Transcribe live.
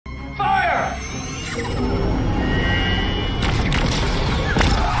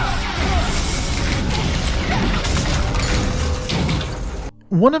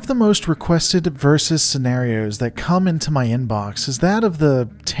One of the most requested versus scenarios that come into my inbox is that of the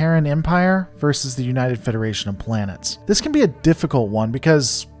Terran Empire versus the United Federation of Planets. This can be a difficult one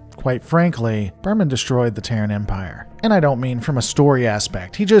because, quite frankly, Berman destroyed the Terran Empire. And I don't mean from a story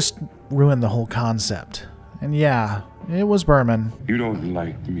aspect, he just ruined the whole concept. And yeah, it was Berman. You don't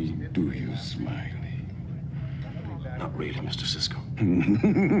like me, do you, Smiley? Not really, Mr. Sisko.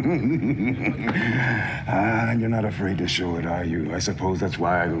 You're not afraid to show it, are you? I suppose that's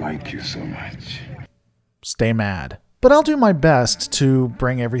why I like you so much. Stay mad. But I'll do my best to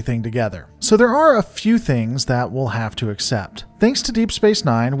bring everything together. So there are a few things that we'll have to accept. Thanks to Deep Space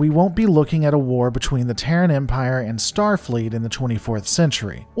Nine, we won't be looking at a war between the Terran Empire and Starfleet in the 24th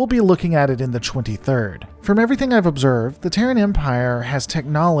century. We'll be looking at it in the 23rd. From everything I've observed, the Terran Empire has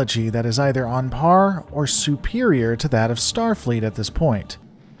technology that is either on par or superior to that of Starfleet at this point.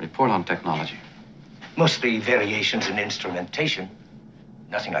 Report on technology. Mostly variations in instrumentation.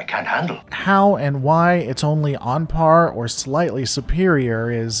 Nothing I can't handle. How and why it's only on par or slightly superior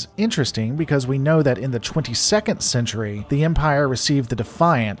is interesting because we know that in the 22nd century, the Empire received the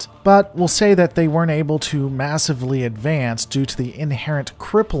Defiant, but we'll say that they weren't able to massively advance due to the inherent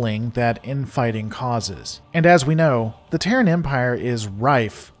crippling that infighting causes. And as we know, the Terran Empire is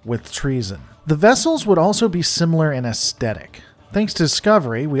rife with treason. The vessels would also be similar in aesthetic. Thanks to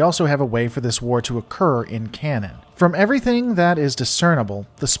Discovery, we also have a way for this war to occur in canon. From everything that is discernible,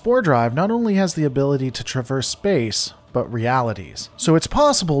 the Spore Drive not only has the ability to traverse space, but realities. So it's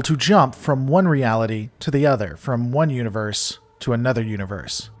possible to jump from one reality to the other, from one universe to another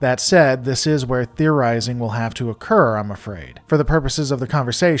universe. That said, this is where theorizing will have to occur, I'm afraid. For the purposes of the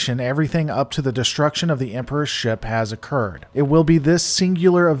conversation, everything up to the destruction of the Emperor's ship has occurred. It will be this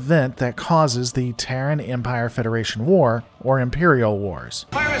singular event that causes the Terran Empire Federation War, or Imperial Wars.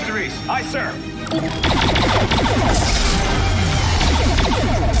 Fire, Mr. Reese. Aye, sir.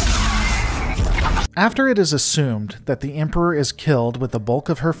 After it is assumed that the Emperor is killed with the bulk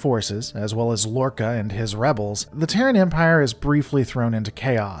of her forces, as well as Lorca and his rebels, the Terran Empire is briefly thrown into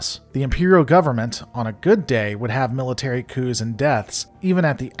chaos. The Imperial government, on a good day, would have military coups and deaths, even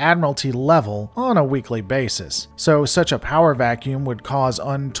at the Admiralty level, on a weekly basis. So such a power vacuum would cause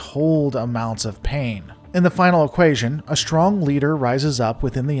untold amounts of pain. In the final equation, a strong leader rises up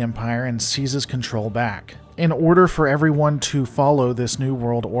within the Empire and seizes control back. In order for everyone to follow this new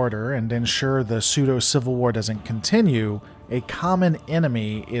world order and ensure the pseudo-civil war doesn't continue, a common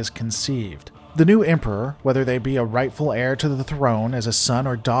enemy is conceived. The new emperor, whether they be a rightful heir to the throne as a son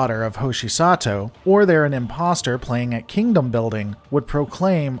or daughter of Hoshi Sato, or they're an imposter playing at kingdom building, would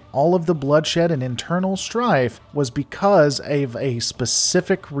proclaim all of the bloodshed and internal strife was because of a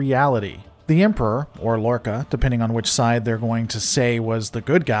specific reality. The Emperor, or Lorca, depending on which side they're going to say was the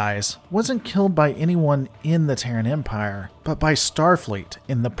good guys, wasn't killed by anyone in the Terran Empire, but by Starfleet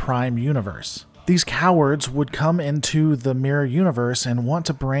in the Prime Universe. These cowards would come into the Mirror Universe and want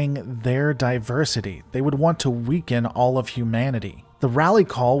to bring their diversity. They would want to weaken all of humanity. The rally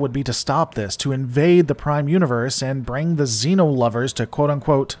call would be to stop this, to invade the Prime Universe and bring the Xeno-lovers to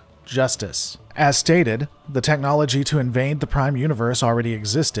quote-unquote justice. As stated, the technology to invade the Prime Universe already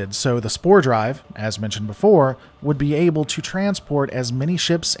existed, so the Spore Drive, as mentioned before, would be able to transport as many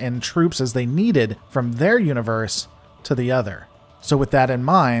ships and troops as they needed from their universe to the other. So with that in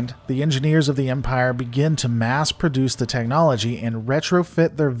mind, the engineers of the Empire begin to mass produce the technology and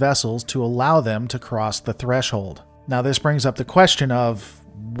retrofit their vessels to allow them to cross the threshold. Now this brings up the question of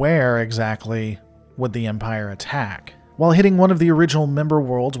where exactly would the Empire attack? While hitting one of the original member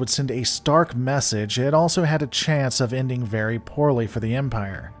worlds would send a stark message, it also had a chance of ending very poorly for the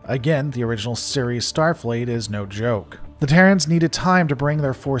Empire. Again, the original series Starfleet is no joke. The Terrans needed time to bring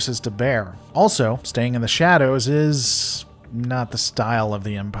their forces to bear. Also, staying in the shadows is not the style of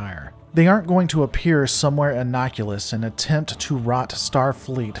the Empire. They aren't going to appear somewhere innocuous and attempt to rot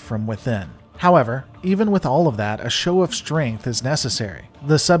Starfleet from within. However, even with all of that, a show of strength is necessary.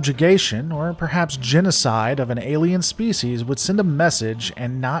 The subjugation, or perhaps genocide, of an alien species would send a message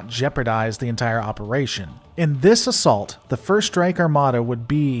and not jeopardize the entire operation. In this assault, the First Strike Armada would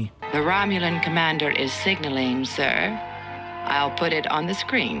be... The Romulan commander is signaling, sir. I'll put it on the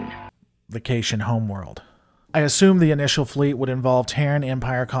screen. Vacation homeworld. I assume the initial fleet would involve Terran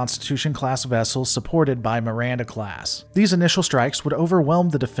Empire Constitution class vessels supported by Miranda class. These initial strikes would overwhelm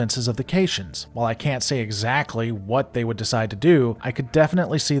the defenses of the Cations. While I can't say exactly what they would decide to do, I could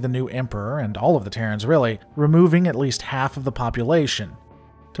definitely see the new Emperor, and all of the Terrans really, removing at least half of the population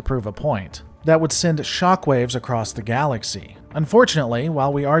to prove a point. that would send shockwaves across the galaxy. Unfortunately,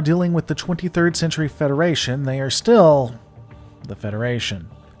 while we are dealing with the 23rd century Federation, they are still the Federation.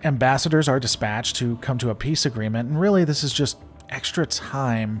 Ambassadors are dispatched to come to a peace agreement, and really this is just extra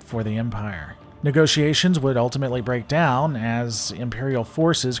time for the Empire. Negotiations would ultimately break down as Imperial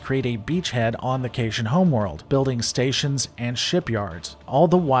forces create a beachhead on the Cation homeworld, building stations and shipyards, all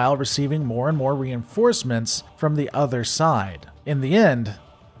the while receiving more and more reinforcements from the other side. In the end,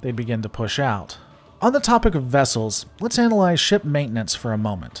 they begin to push out. On the topic of vessels, let's analyze ship maintenance for a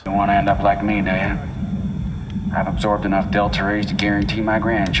moment. You want to end up like me, do you? I've absorbed enough delta rays to guarantee my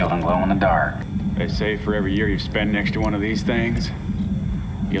grandchildren glow in the dark. They say for every year you spend next to one of these things,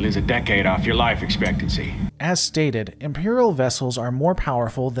 you lose a decade off your life expectancy. As stated, Imperial vessels are more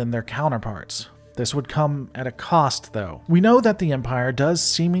powerful than their counterparts. This would come at a cost, though. We know that the Empire does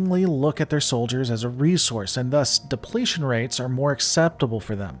seemingly look at their soldiers as a resource, and thus depletion rates are more acceptable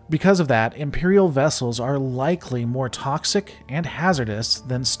for them. Because of that, Imperial vessels are likely more toxic and hazardous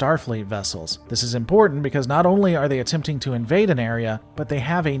than Starfleet vessels. This is important because not only are they attempting to invade an area, but they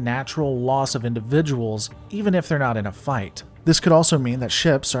have a natural loss of individuals, even if they're not in a fight. This could also mean that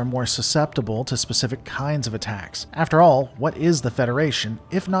ships are more susceptible to specific kinds of attacks. After all, what is the Federation,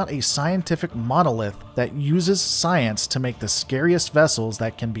 if not a scientific monolith that uses science to make the scariest vessels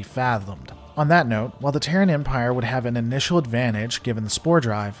that can be fathomed? On that note, while the Terran Empire would have an initial advantage given the spore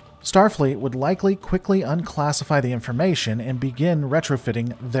drive, Starfleet would likely quickly unclassify the information and begin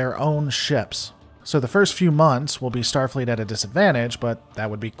retrofitting their own ships. So the first few months will be Starfleet at a disadvantage, but that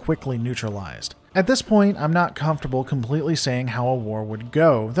would be quickly neutralized. At this point, I'm not comfortable completely saying how a war would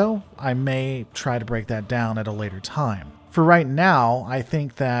go, though I may try to break that down at a later time. For right now, I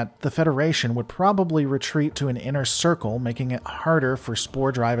think that the Federation would probably retreat to an inner circle, making it harder for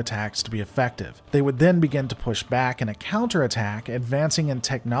spore drive attacks to be effective. They would then begin to push back in a counterattack, advancing in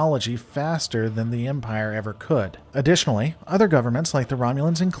technology faster than the Empire ever could. Additionally, other governments like the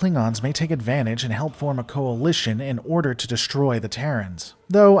Romulans and Klingons may take advantage and help form a coalition in order to destroy the Terrans.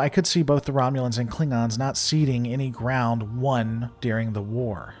 Though I could see both the Romulans and Klingons not ceding any ground won during the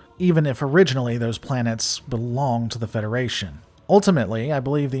war, even if originally those planets belonged to the Federation. Ultimately, I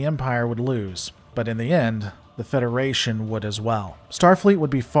believe the Empire would lose, but in the end, the Federation would as well. Starfleet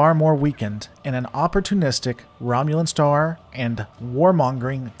would be far more weakened, and an opportunistic Romulan star and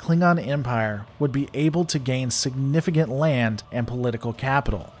warmongering Klingon Empire would be able to gain significant land and political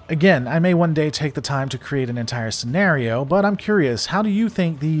capital. Again, I may one day take the time to create an entire scenario, but I'm curious, how do you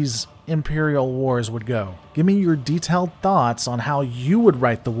think these Imperial wars would go? Give me your detailed thoughts on how you would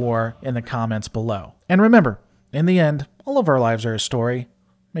write the war in the comments below. And remember, in the end, all of our lives are a story.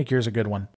 Make yours a good one.